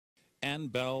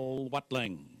and Bell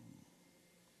Watling.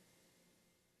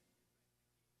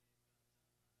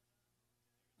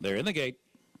 They're in the gate.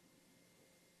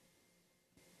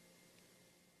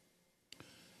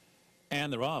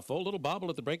 And they're off. Oh, little bobble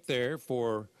at the break there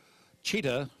for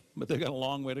Cheetah, but they've got a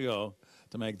long way to go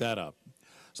to make that up.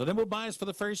 So then we'll buys for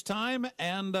the first time,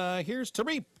 and here's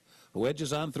Tareep, who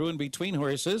edges on through in between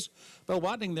horses. Bell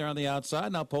Watling there on the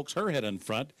outside now pokes her head in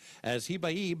front as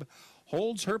Hibaayeb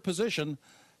holds her position,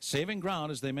 saving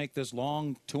ground as they make this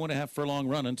long 2.5 furlong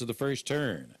run into the first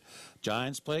turn.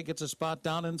 Giants Play gets a spot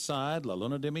down inside. La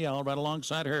Luna de Miel right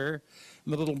alongside her.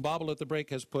 And the little bobble at the break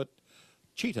has put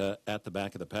Cheetah at the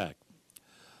back of the pack.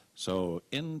 So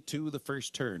into the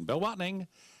first turn. Bell Watling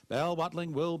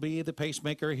will be the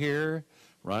pacemaker here.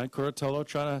 Ryan Curatello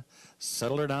trying to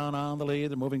settle her down on the lead.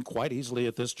 They're moving quite easily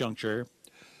at this juncture.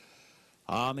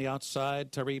 On the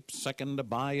outside, Tareep second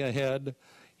by ahead.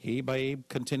 Hibaayeb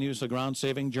continues the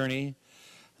ground-saving journey.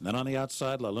 And then on the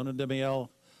outside, La Luna de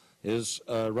Miel is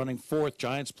running fourth.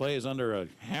 Giants Play is under a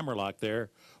hammerlock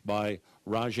there by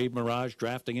Rajiv Mirage,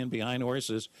 drafting in behind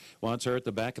horses. Wants her at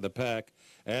the back of the pack.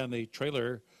 And the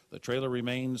trailer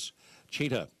remains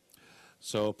Cheetah.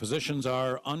 So positions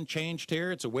are unchanged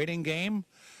here. It's a waiting game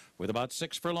with about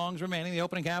 6 furlongs remaining. The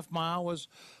opening half mile was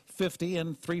 50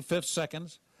 3/5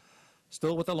 seconds.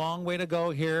 Still with a long way to go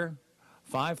here.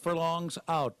 5 furlongs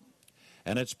out.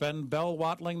 And it's been Bell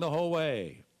Watling the whole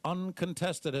way.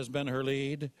 Uncontested has been her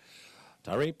lead.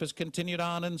 Tareep has continued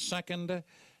on in second.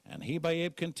 And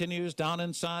Hibaayeb continues down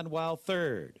inside while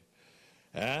third.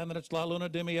 And then it's La Luna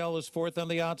de Miel is fourth on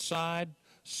the outside.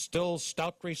 Still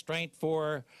stout restraint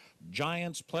for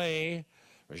Giants Play.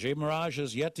 Rajiv Mirage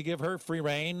has yet to give her free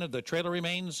rein. The trailer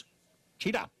remains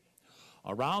Cheetah.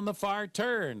 Around the far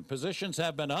turn, positions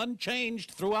have been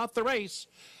unchanged throughout the race.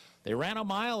 They ran a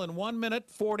mile in 1 minute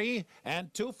 40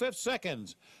 2/5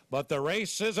 seconds. But the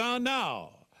race is on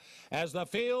now as the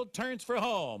field turns for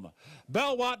home.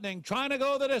 Bell Watling trying to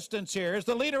go the distance here is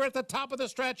the leader at the top of the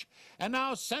stretch and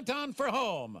now sent on for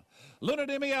home. Luna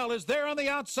de Miel is there on the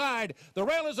outside. The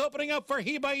rail is opening up for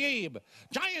Hibaayeb.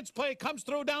 Giants Play comes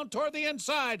through down toward the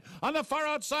inside. On the far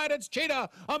outside, it's Cheetah.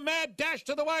 A mad dash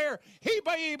to the wire.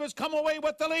 Hibaayeb has come away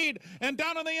with the lead. And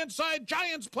down on the inside,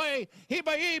 Giants Play.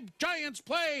 Hibaayeb, Giants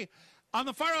Play. On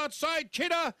the far outside,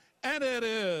 Cheetah. And it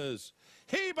is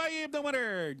Hibaayeb the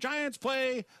winner. Giants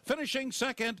Play finishing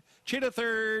second, Cheetah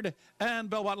third, and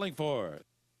Bell Watling fourth.